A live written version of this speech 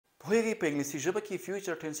پوهېږئ په انګلیسي ژبه کې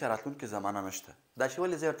فیوچر ټینس یا راتلونکې زمانه نشته. دا چې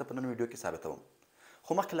ولې زه درته په نن ویډیو کې ثابتوم.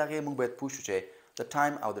 خو مخکې له هغې موږ باید پوه شو چې د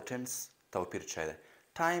ټایم او د ټینس توپیر څه دی.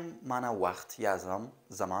 ټایم معنا وخت یا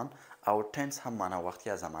زمان او ټینس هم معنا وخت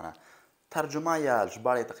یا زمانه. ترجمه یا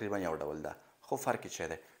ژباړه تقریبا یو ډول ده خو فرق یې څه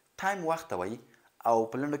دی. ټایم وخت ته وایي او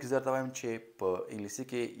په لنډو کې زه درته وایم چې په انګلیسي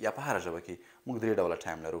کې یا په هره ژبه کې موږ درې ډوله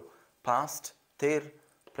ټایم لرو. پاست تیر،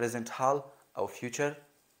 پریزنټ حال او فیوچر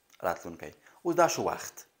راتلونکی. اوس دا شو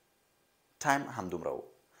وخت. ټایم همدومره و.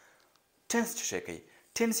 ټینس څه شی کوي؟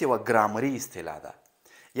 ټینس یوه ګرامري اصطلاح ده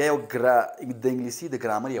یا یو د انګلیسي د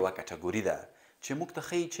ګرامر یوه کټګوري ده چې موږ ته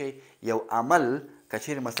ښیي چې یو عمل که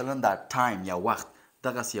چیرې مثلا دا ټایم یا وخت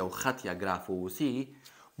دغسې یو خط یا ګراف واوسي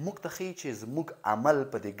موږ ته ښیي چې زموږ عمل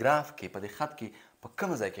په دې ګراف کې په دې خط کې په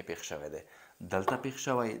کوم ځای کې پېښ شوی دی. دلته پېښ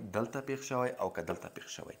شوی، دلته پېښ شوی او که دلته پېښ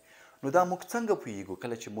شوی. نو دا موږ څنګه پوهیږو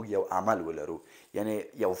کله چې موږ یو عمل ولرو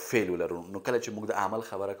یعنې یو فعل ولرو. نو کله چې موږ د عمل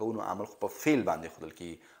خبره کوو نو عمل خو په فعل باندې ښودل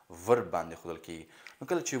کیږي، ورب باندې ښودل کیږي. نو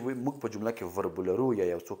کله چې موږ په جمله کې ورب ولرو یا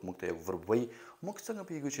یو څوک موږ ته یو ورب وایي موږ څنګه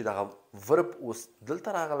پوهیږو چې دغه ورب اوس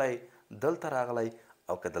دلته راغلی، دلته راغلی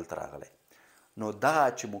او که دلته راغلی. نو دغه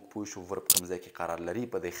چې موږ پوه شو ورب کوم ځای کې قرار لري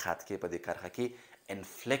په دې خط کې په دې کرښه کې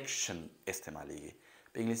انفلیکشن استعمالیږي.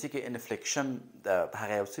 په انګلیسي کې انفلیکشن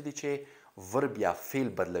هغه یو څه دي چې ورب یا فعل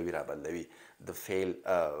بدلوي را بدلوي. د فعل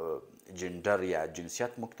جنډر یا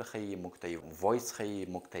جنسیت موږ ته ښیي، موږ ته وایس ښیي،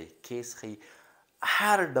 موږ ته کیس ښیي.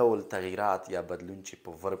 هر ډول تغییرات یا بدلون چې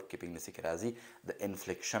په ورب کې په انګلیسي کې راځي د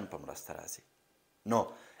انفلیکشن په مرسته راځي. نو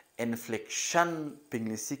انفلیکشن په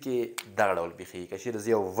انګلیسي کې دغه ډول پېښېږي. که چېرې زه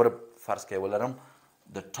یو ورب فرض کوې ولرم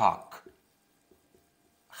د ټاک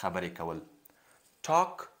خبرې کول.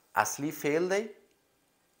 ټاک اصلي فعل دی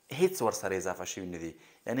هیڅ ورسره اضافه شوي نه دي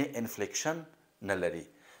یعنې انفلیکشن نه لري.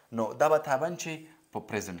 نو دا به طبعا چې په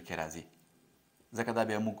پریزنټ کې راځي ځکه دا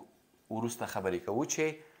بیا موږ وروسته خبرې کوو چې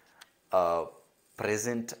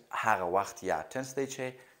پریزنټ هغه وخت یا ټنس دی چې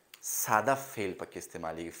ساده فعل پکې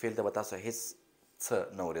استعمالیږي. فعل ته به تاسو هیڅ څه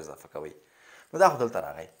نه ور اضافه کوئ. نو دا خو دلته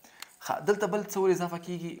راغی. دلته بل څه ور اضافه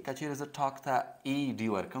کیږي. که چیرې زه ټاک ته ای ډي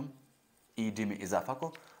ورکړم، ای ډي مې اضافه کړو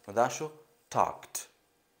نو دا شو ټاکډ.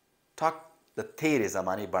 ټاک د تیرې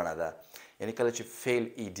زمانې بڼه ده یعنې کله چې فعل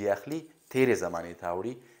ای ډي اخلي تیرې زمانې ته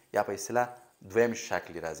اوړي یا په اصطلاح دویم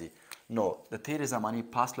شکل راځي. نو د تیرې زمانې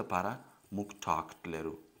پاس لپاره موږ ټاکډ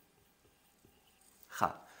لرو.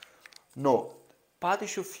 نو پاتې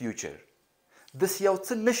شو فیوچر. داسې یو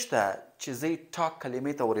څه نشته چې زه یې ټاک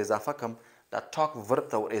کلمې ته ور اضافه کړم، دا ټاک ورب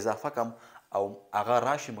ته ور اضافه کړم او هغه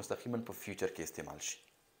راشي مستقیما په فیوچر کې استعمال شي.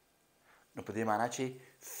 نو په دې معنا چې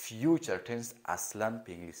فیوچر ټنس اصلا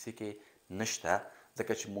په انګلیسي کې نشته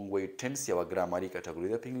ځکه چې موږ وایو ټنس یوه ګرامري کټګوري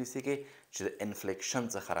ده په انګلیسي کې چې د انفلیکشن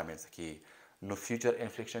څخه رامنځته کیږي. نو فیوچر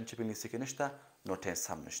انفلیکشن چې په انګلیسي کې نشته نو ټنس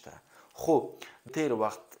هم نشته. خو تیر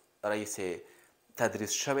وخت راهیسې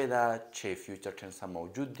تدریس شوې ده چې فیوچر ټنس هم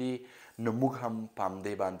موجود دي. نو موږ هم په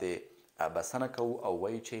همدې باندې بسنه کوو او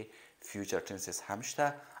وایو چې فیوچر ټنسز هم شته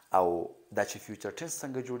او دا چې فیوچر ټنس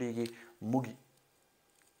څنګه جوړیږي موږ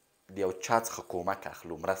د یو چا څخه کومک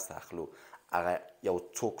اخلو، مرسته اخلو. هغه یو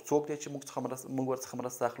څوک دی چې موږ ورڅخه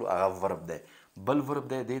مرسته اخلو هغه ورب دی. بل ورب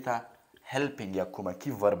دی دې ته هیلپینګ یا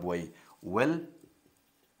کومکي ورب وایي. ویل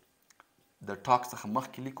د ټاک څخه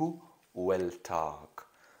مخکې لیکو ویل ټاک.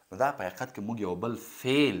 نو دا په حقیقت کې موږ یو بل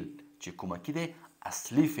فعل چې کومکي دی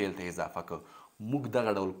اصلي فعل ته اضافه کړو. موږ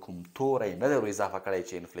دغه ډول کوم توری نه دی ور اضافه کړی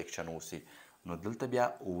چې انفلیکشن اوسي. نو دلته بیا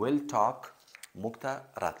ویل ټاک موږ ته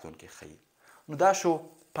راتلونکی ښیي. نو دا شو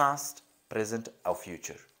پاست، پریزنټ او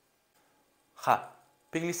فیوچر.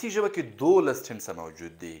 په انګلیسي ژبه کې 12 ټنسه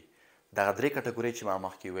موجود دي. دغه درې کټګورۍ چې ما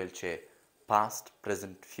مخکې ویل چې پاست،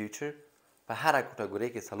 پریزنټ، فیوچر په هره کټګورۍ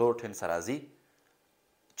کې 4 ټنسه راځي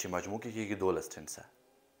چې مجموع کې کېږي 12 ټنسه.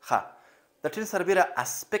 د ټنس سره بیره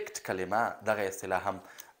اسپیکټ کلمه دغه اصطلاح هم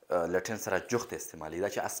له ټنس سره جفت استعمالي. دا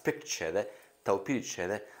چې اسپیکټ شی دی توپیر شی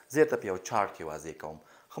دی زه درته په یو چارټ کې واضح کوم.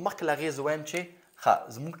 خو مخکې له هغې زه وایم چې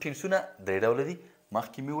زموږ ټنسونه 3 ډوله دي.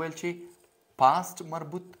 مخکې مې ویل چې پاست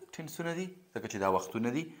مربوط ټنسونه دي ځکه چې دا وختونه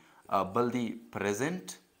دي، بل دی پریزنټ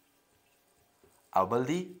او بل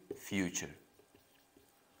دی فیوچر.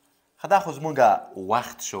 دا خو زموږ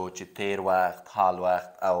وخت شو چې تیر وخت، حال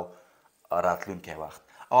وخت او راتلونکی وخت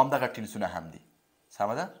او همدغه ټنسونه هم دي.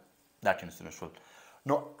 سمه ده؟ دا ټنسونه شول.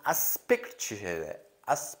 نو اسپیکټ څه شی دی؟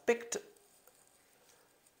 اسپیکټ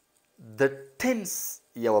د ټنس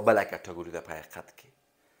یوه بله کټګوري ده په حقیقت کې.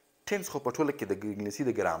 ټنس خو په ټوله کې د انګلیسي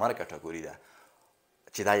د ګرامر کټګوري ده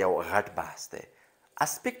چې دا یو غټ بحث دی.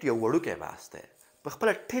 اسپیکټ یو وړوکی بحث دی. په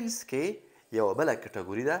خپله ټنس کې یوه بله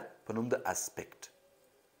کټګوري ده په نوم د اسپیکټ.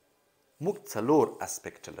 موږ 4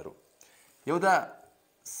 اسپیکټ لرو. یو ده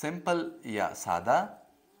سمپل یا ساده،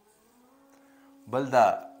 بل دا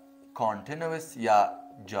continuous یا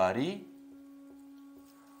جاری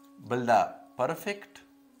بل دا perfect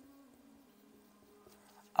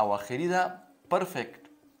او اخری دا perfect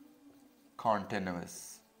continuous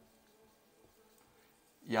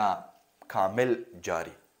یا کامل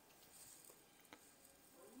جاری.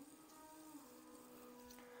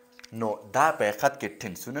 نو دا په حقیقت کې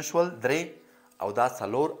ټنسونه شول درې او دا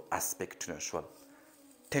څلور اسپیکټونه شول.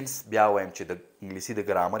 ټنس بیا وایم چې د انګلیسي د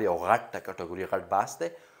ګرامر یو غټه کټګوري غټ بحث دی،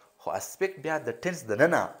 خو اسپیکټ بیا د ټنس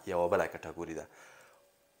دننه یوه بله کټګوري ده.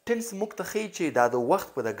 ټنس موږ ته ښیي چې دا د وخت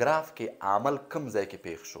په د ګراف کې عمل کوم ځای کې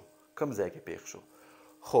پیښ شو،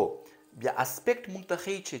 خو بیا اسپیکټ موږ ته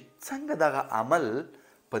ښیي چې څنګه دغه عمل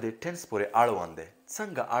په دې ټنس پورې اړوند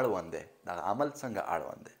دی، دغه عمل څنګه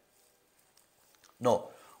اړوند دی. نو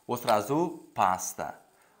اوس راځو پاست ته.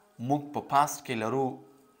 موږ په پاست کې لرو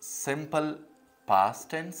سمپل پاست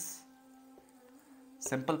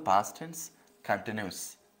ټنس، کنټینیوس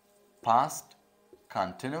پاست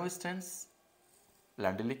کنټینیوس ټنس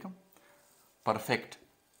لاندې لیکم، پرفیکټ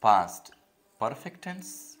پاست پرفیکټ ټنس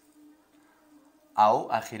او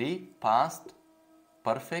اخري پاست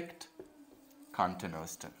پرفیکټ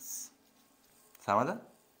کنټینیوس ټنس. سمه ده؟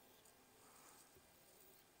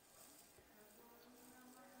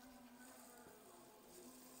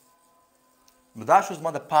 نو دا شو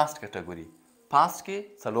زما د پاست کټګوري. پاست کې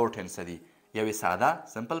څلور ټنسه دي، یو یې ساده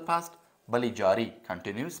سمپل پاست، بل یې جاري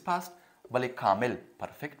کنټینیوس پاست، بل یې کامل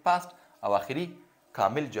پرفیکټ پاست او آخري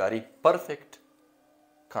کامل جاري پرفیکټ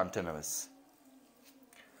کنټینیوس.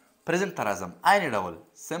 پریزنټ ته راځم. عین ډول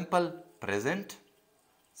سمپل پریزنټ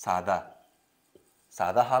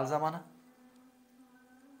ساده حال زمانه،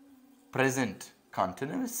 پریزنټ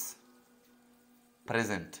کنټینیوس،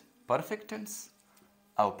 پریزنټ پرفیکټ ټنس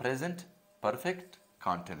او پریزنټ پرفیکټ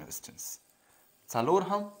کنټینیوس ټنس. څلور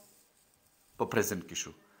هم په پریزنټ کې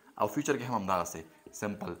شو او فیوچر کې هم همدغسې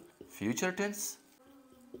سمپل فیوچر ټنس،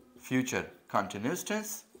 فیوچر کنټینیوس ټنس،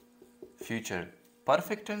 فیوچر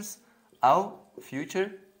پرفیکټ ټنس او فیوچر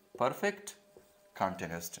پرفیکټ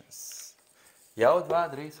کنټینیوس ټنس. یو دوه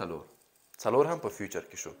درې څلور هم په فیوچر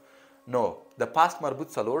کې شو. نو د پاست مربوط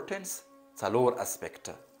څلور ټنس څلور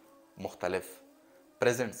اسپیکټه مختلف،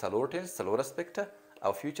 پریزنټ څلور ټنس څلور اسپیکټه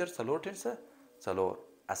او فیوچر څلور ټنسه څلور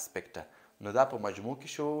اسپیکټه. نو دا په مجموع کې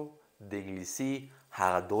شو د انګلیسي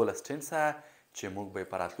هغه 12 ټنسه چې موږ به یې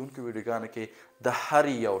په راتلونکو ویډیوګانو کې د هر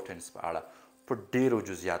یو ټنس په اړه په ډېرو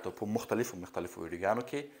جزیاتو په مختلفو ویډیوګانو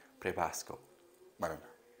کې پرې بحث کوو. مننه.